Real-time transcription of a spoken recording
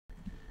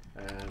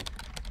Um,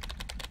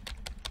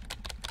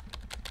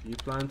 you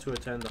plan to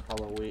attend the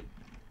Halloween...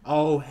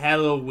 Oh,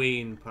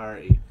 Halloween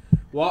party.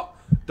 What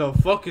the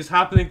fuck is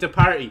happening to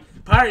Party?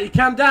 Party,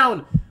 calm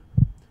down!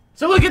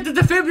 So look at the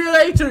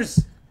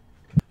defibrillators!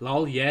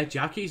 Lol, yeah,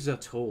 Jackie's a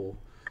tool.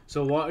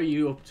 So what are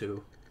you up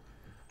to?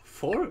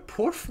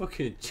 Poor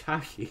fucking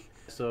Jackie.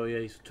 So yeah,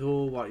 he's a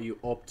tool. What are you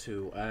up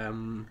to?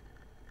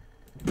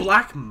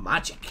 Black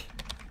magic.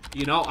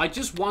 You know, I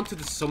just wanted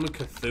to summon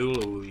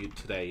Cthulhu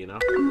today, you know?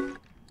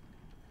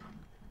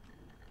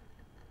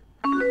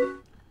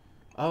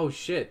 Oh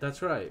shit,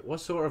 that's right. What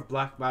sort of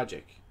black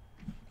magic?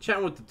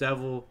 Chatting with the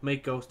devil,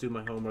 make ghosts do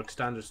my homework,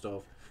 standard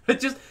stuff.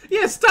 Just,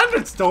 yeah,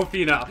 standard stuff,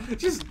 you know.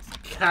 Just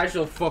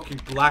casual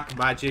fucking black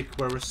magic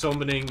where we're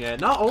summoning,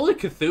 not only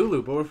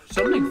Cthulhu, but we're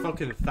summoning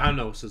fucking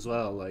Thanos as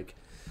well, like.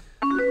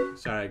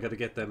 Sorry, I gotta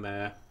get them,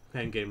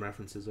 endgame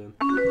references in.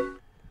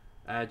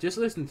 Just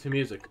listen to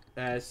music.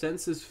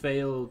 Senses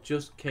Fail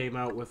just came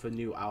out with a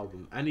new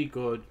album. Any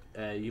good?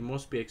 You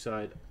must be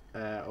excited.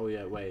 Oh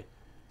yeah, wait.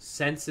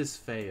 Senses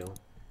Fail.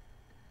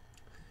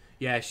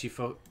 Yeah, she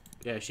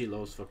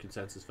loves fucking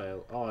Senses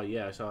Fail. Oh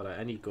yeah, I saw that.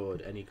 Any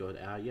good? Any good?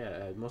 Yeah,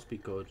 it must be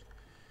good.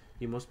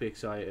 You must be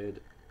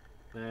excited.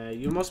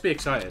 You must be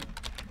excited.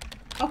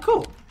 Oh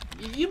cool.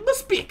 You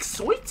must be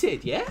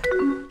excited, yeah?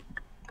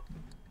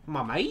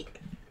 My mate.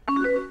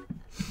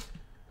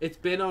 It's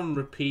been on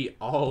repeat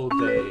all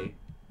day.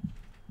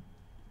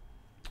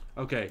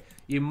 Okay,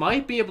 you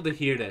might be able to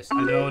hear this.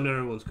 I know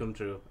another one's come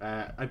through.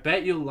 I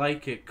bet you'll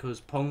like it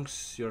because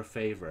Punk's your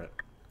favorite.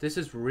 This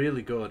is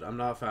really good. I'm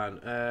not a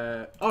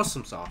fan.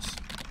 Awesome sauce.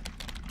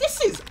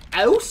 This is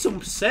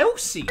awesome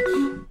saucy.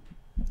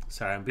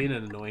 Sorry, I'm being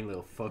an annoying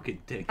little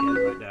fucking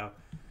dickhead right now.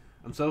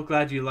 I'm so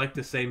glad you like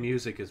the same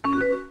music as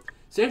me.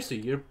 Seriously,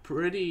 you're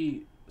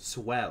pretty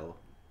swell.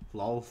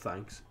 Lol,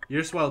 thanks.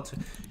 You're swell too.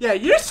 Yeah,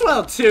 you're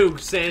swell too,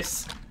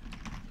 sis.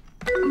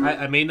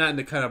 I mean that in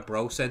the kind of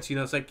bro sense, you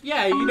know. It's like,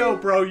 yeah, you know,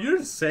 bro, you're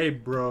the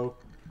same, bro.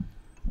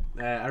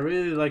 I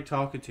really like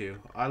talking to you.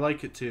 I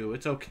like it too.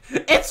 It's okay.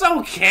 It's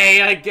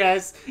okay, I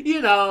guess.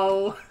 You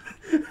know.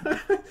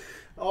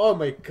 Oh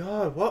my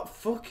god, what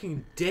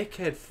fucking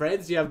dickhead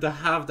friends you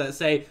have that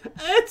say,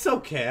 it's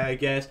okay, I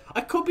guess.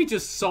 I could be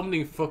just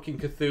summoning fucking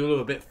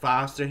Cthulhu a bit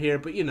faster here,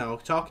 but you know,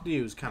 talking to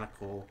you is kind of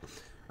cool.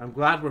 I'm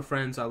glad we're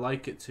friends. I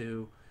like it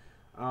too.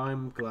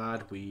 I'm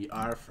glad we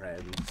are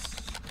friends.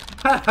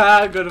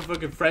 Haha, I'm gonna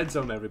fucking friend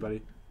zone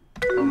everybody.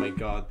 Oh my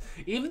god.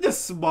 Even the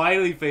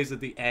smiley face at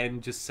the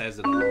end just says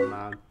it all,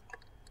 man.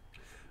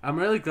 I'm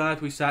really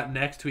glad we sat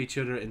next to each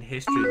other in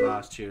history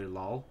last year,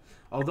 lol.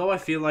 Although I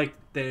feel like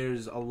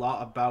there's a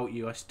lot about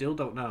you I still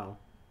don't know.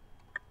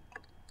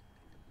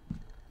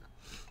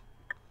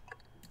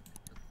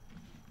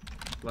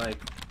 Like,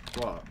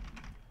 what?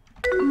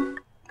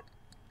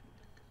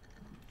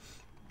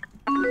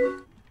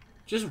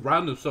 Just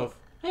random stuff.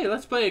 Hey,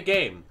 let's play a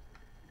game.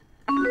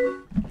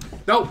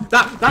 No,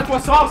 that's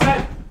what Saul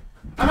said!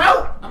 I'm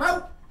out! I'm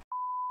out!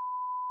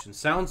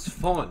 Sounds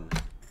fun.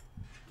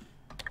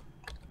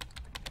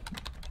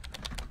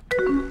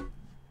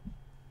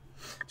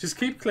 Just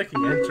keep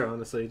clicking enter,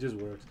 honestly, it just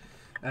works.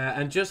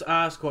 And just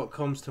ask what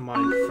comes to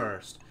mind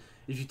first.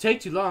 If you take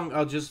too long,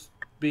 I'll just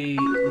be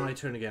my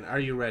turn again. Are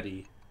you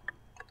ready?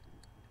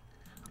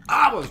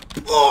 I was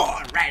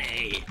born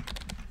ready!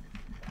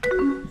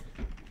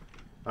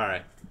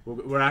 Alright,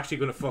 we're actually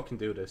gonna fucking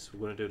do this.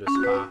 We're gonna do this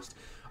fast.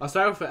 I'll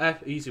start with an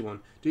easy one.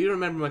 Do you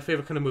remember my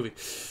favorite kind of movie?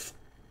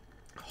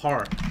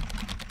 Horror.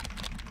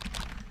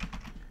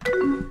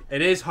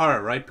 It is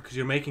horror, right? Because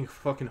you're making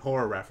fucking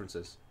horror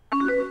references.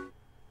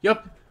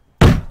 Yup.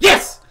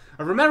 Yes!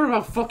 I remember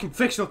about fucking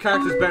fictional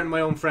characters better than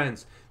my own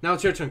friends. Now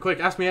it's your turn. Quick,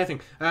 ask me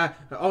anything.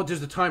 Oh, there's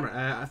the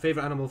timer.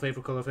 Favorite animal,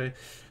 favorite color,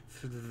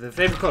 the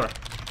favorite color.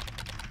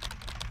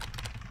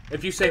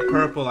 If you say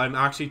purple, I'm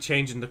actually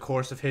changing the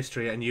course of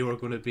history and you are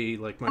going to be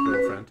like my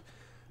girlfriend.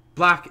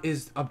 Black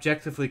is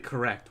objectively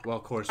correct. Well,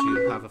 of course,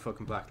 you have a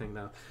fucking black thing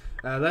now.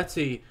 Let's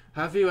see.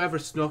 Have you ever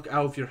snuck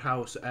out of your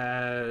house?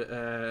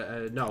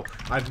 No.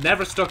 I've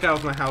never snuck out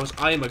of my house.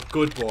 I am a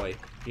good boy,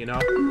 you know?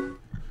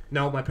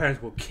 No, my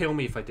parents will kill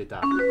me if I did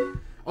that.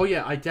 Oh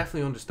yeah, I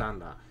definitely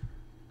understand that.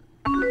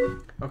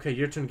 Okay,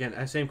 your turn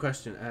again. Same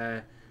question.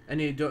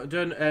 Any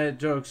done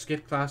drugs,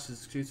 skip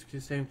classes,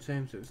 same.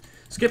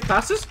 Skip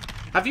classes?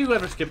 Have you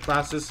ever skipped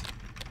classes?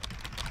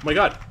 Oh my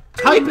god.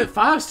 Type it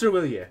faster,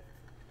 will you?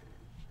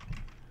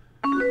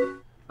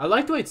 I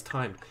like the way it's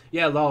timed.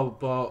 Yeah, lol,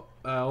 but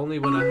only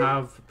when I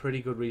have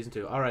pretty good reason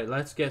to. Alright,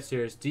 let's get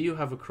serious. Do you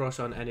have a crush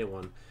on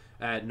anyone?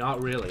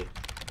 Not really.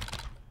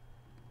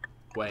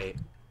 Wait.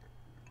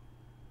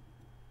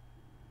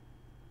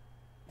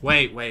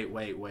 Wait.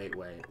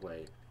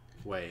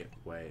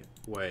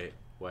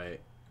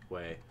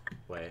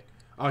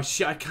 Oh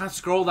shit, I can't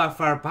scroll that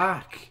far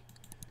back.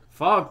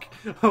 Fuck.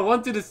 I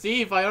wanted to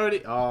see if I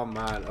already... Oh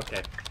man,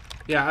 okay.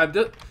 Yeah, I'm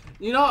just...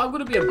 You know, I'm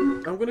gonna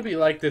be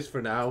like this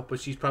for now, but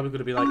she's probably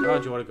gonna be like, oh,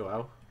 do you wanna go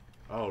out?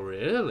 Oh,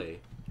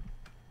 really?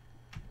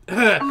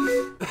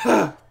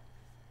 I'm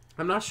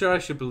not sure I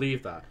should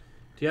believe that.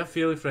 Do you have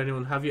feeling for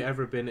anyone? Have you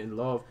ever been in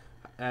love?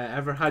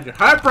 Ever had your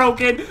heart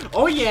broken?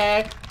 Oh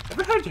yeah!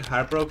 Ever had your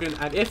heart broken?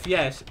 And if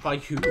yes, by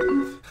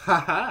who?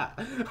 Haha!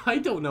 I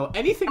don't know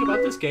anything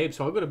about this game,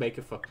 so I'm gonna make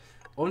it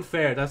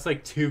unfair. That's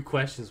like 2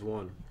 questions,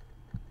 1.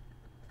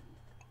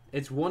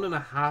 It's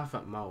 1.5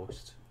 at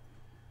most.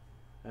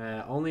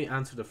 Only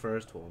answer the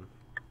first one.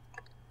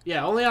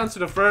 Yeah, only answer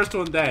the first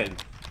one then.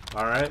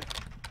 Alright?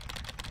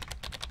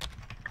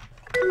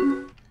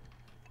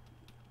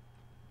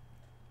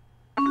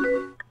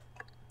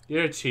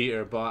 You're a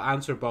cheater, but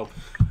answer both.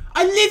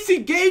 I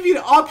literally gave you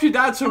the option to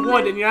answer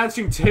 1 and you're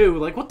answering 2.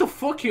 Like, what the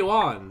fuck you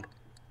on?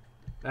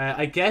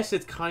 I guess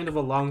it's kind of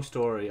a long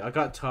story. I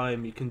got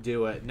time, you can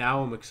do it.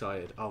 Now I'm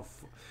excited. Oh,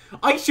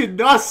 I should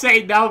not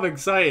say now I'm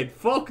excited.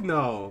 Fuck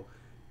no.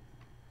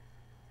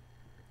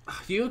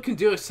 You can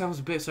do it sounds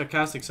a bit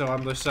sarcastic, so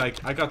I'm just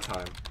like, I got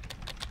time.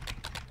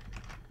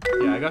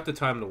 Yeah, I got the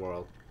time in the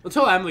world.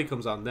 Until Emily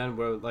comes on, then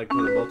we're like,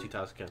 gonna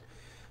multitask again.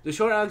 The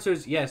short answer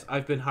is yes,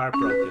 I've been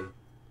heartbroken.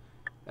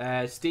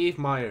 Steve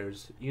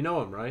Myers. You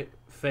know him, right?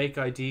 Fake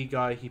ID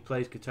guy, he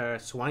plays guitar.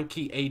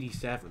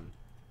 Swanky87.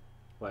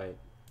 Wait,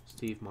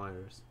 Steve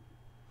Myers.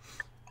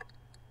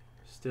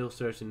 Still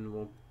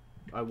searching.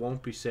 I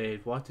won't be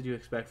saved. What did you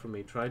expect from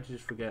me? Try to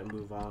just forget and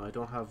move on. I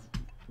don't have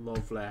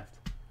love left.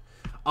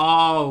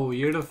 Oh,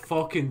 you're the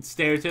fucking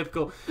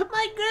stereotypical.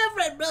 My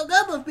girlfriend broke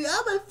up with me.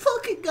 I'm a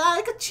fucking guy.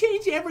 I could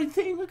change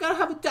everything. I gotta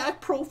have a dark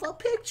profile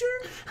picture,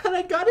 and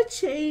I gotta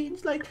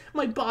change like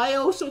my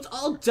bio so it's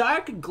all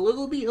dark and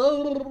gloomy.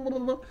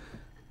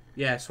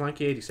 Yeah,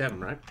 Swanky87,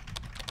 right?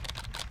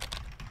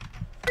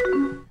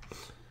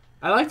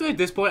 I like the way at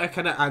this point I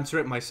kind of answer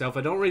it myself.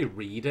 I don't really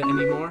read it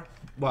anymore.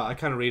 Well, I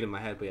kind of read it in my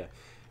head, but yeah.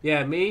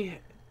 Yeah, me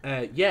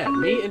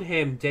and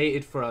him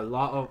dated for a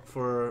lot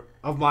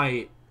of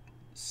my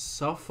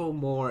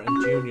sophomore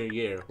and junior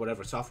year,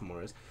 whatever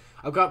sophomore is.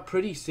 I got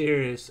pretty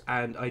serious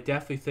and I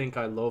definitely think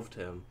I loved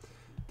him.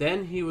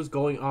 Then he was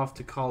going off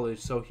to college,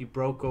 so he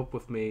broke up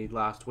with me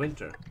last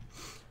winter.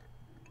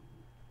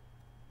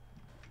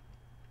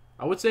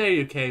 I would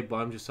say okay, but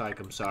I'm just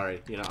like, I'm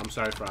sorry. You know, I'm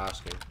sorry for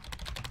asking.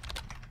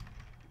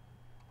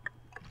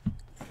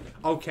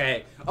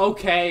 Okay,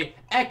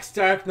 X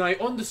Dark Knight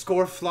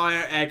 _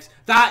 Flyer X.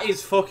 That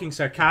is fucking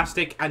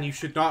sarcastic and you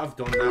should not have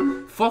done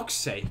that. Fuck's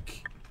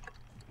sake.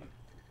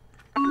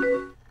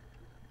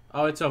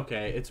 Oh, it's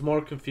okay. It's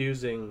more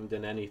confusing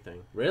than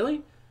anything.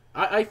 Really?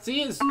 I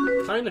see it's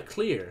kind of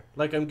clear.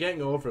 Like, I'm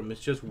getting over him.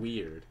 It's just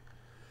weird.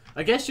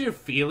 I guess your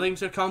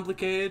feelings are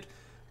complicated,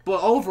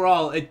 but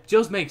overall, it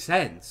just makes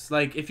sense.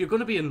 Like, if you're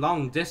going to be in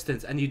long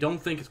distance and you don't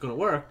think it's going to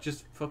work,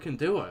 just fucking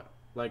do it.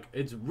 Like,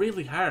 it's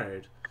really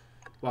hard.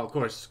 Well, of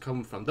course,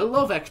 coming from the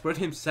love expert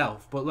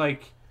himself, but,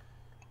 like,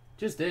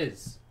 just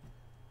is.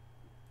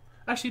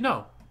 Actually,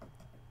 no.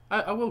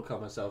 I will call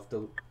myself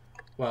the,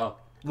 well,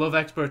 love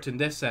expert in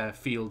this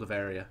field of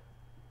area.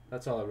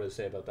 That's all I really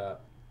say about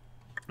that.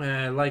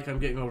 Like, I'm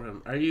getting over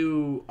him. Are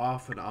you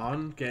off and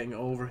on getting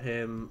over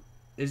him?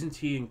 Isn't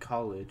he in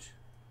college?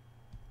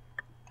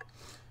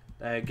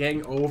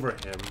 Getting over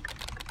him.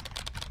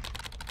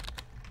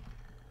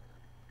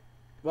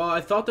 Well,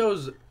 I thought that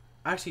was...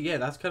 Actually, yeah,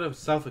 that's kind of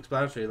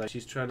self-explanatory. Like,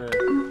 she's trying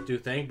to do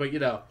thing. But, you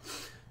know,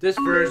 this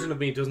version of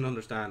me doesn't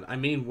understand. I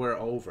mean, we're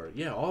over.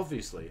 Yeah,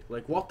 obviously.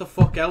 Like, what the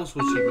fuck else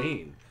would she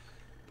mean?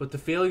 But the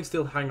feelings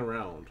still hang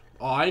around.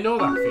 Oh, I know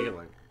that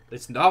feeling.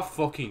 It's not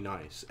fucking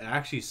nice. It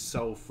actually is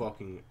so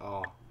fucking...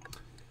 Oh,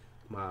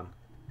 man.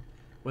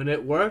 When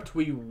it worked,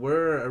 we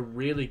were a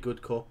really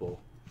good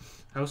couple.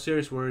 How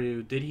serious were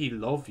you? Did he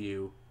love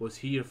you? Was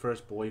he your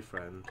first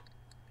boyfriend?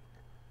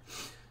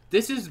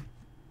 This is...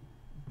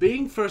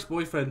 Being first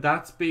boyfriend,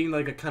 that's being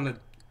like a kind of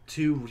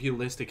too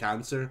realistic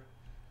answer.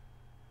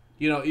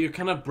 You know, you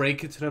kind of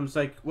break it to them. It's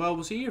like, well,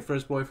 was he your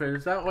first boyfriend?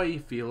 Is that why you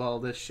feel all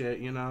this shit,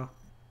 you know?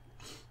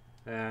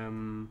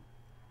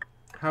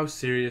 How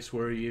serious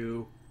were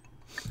you?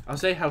 I'll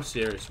say how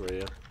serious were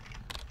you?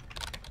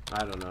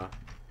 I don't know.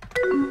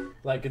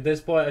 Like, at this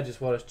point, I just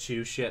want to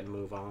chew shit and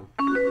move on.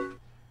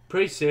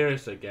 Pretty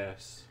serious, I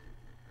guess.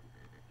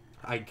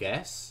 I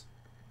guess?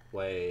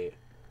 Wait.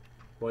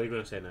 What are you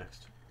going to say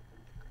next?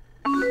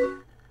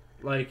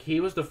 Like,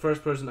 he was the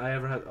first person I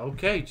ever had...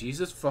 Okay,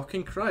 Jesus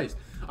fucking Christ.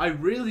 I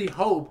really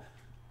hope...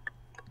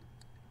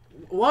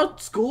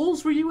 What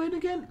schools were you in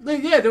again?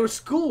 Like, yeah, there were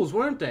schools,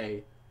 weren't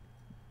they?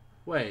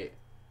 Wait.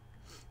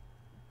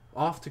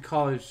 Off to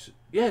college.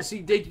 Yeah,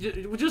 see,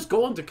 they were just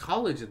going to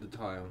college at the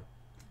time.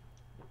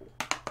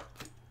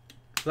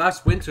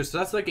 Last winter, so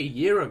that's like a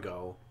year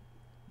ago.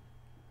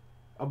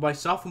 Of my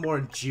sophomore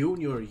and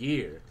junior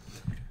year.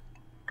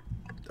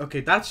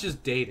 Okay, that's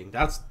just dating.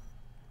 That's...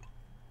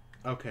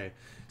 Okay.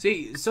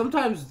 See,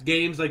 sometimes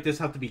games like this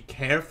have to be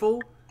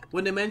careful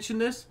when they mention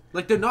this.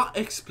 Like, they're not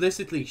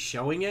explicitly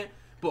showing it,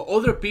 but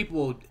other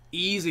people will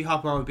easily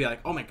hop on and be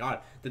like, oh my god,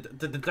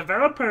 the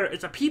developer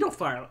is a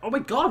pedophile. Oh my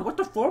god, what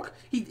the fuck?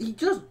 He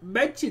just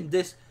mentioned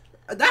this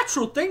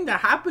natural thing that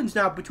happens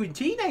now between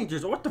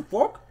teenagers. What the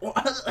fuck?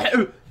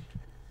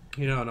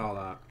 You know, and all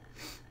that.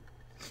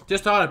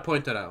 Just thought I'd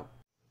point that out.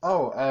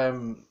 Oh,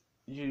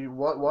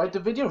 why'd the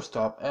video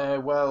stop?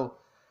 Well,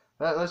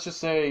 let's just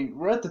say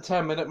we're at the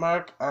 10-minute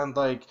mark, and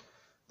like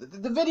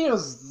the video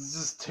is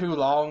just too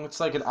long. It's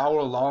like an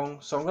hour long,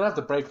 so I'm gonna have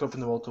to break it up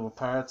into multiple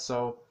parts.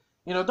 So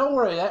don't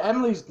worry,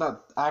 Emily's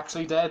not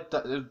actually dead.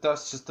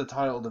 That's just the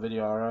title of the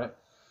video, all right?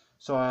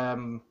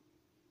 So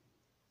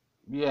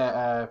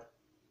yeah,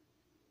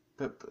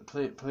 but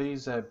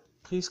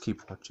please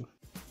keep watching.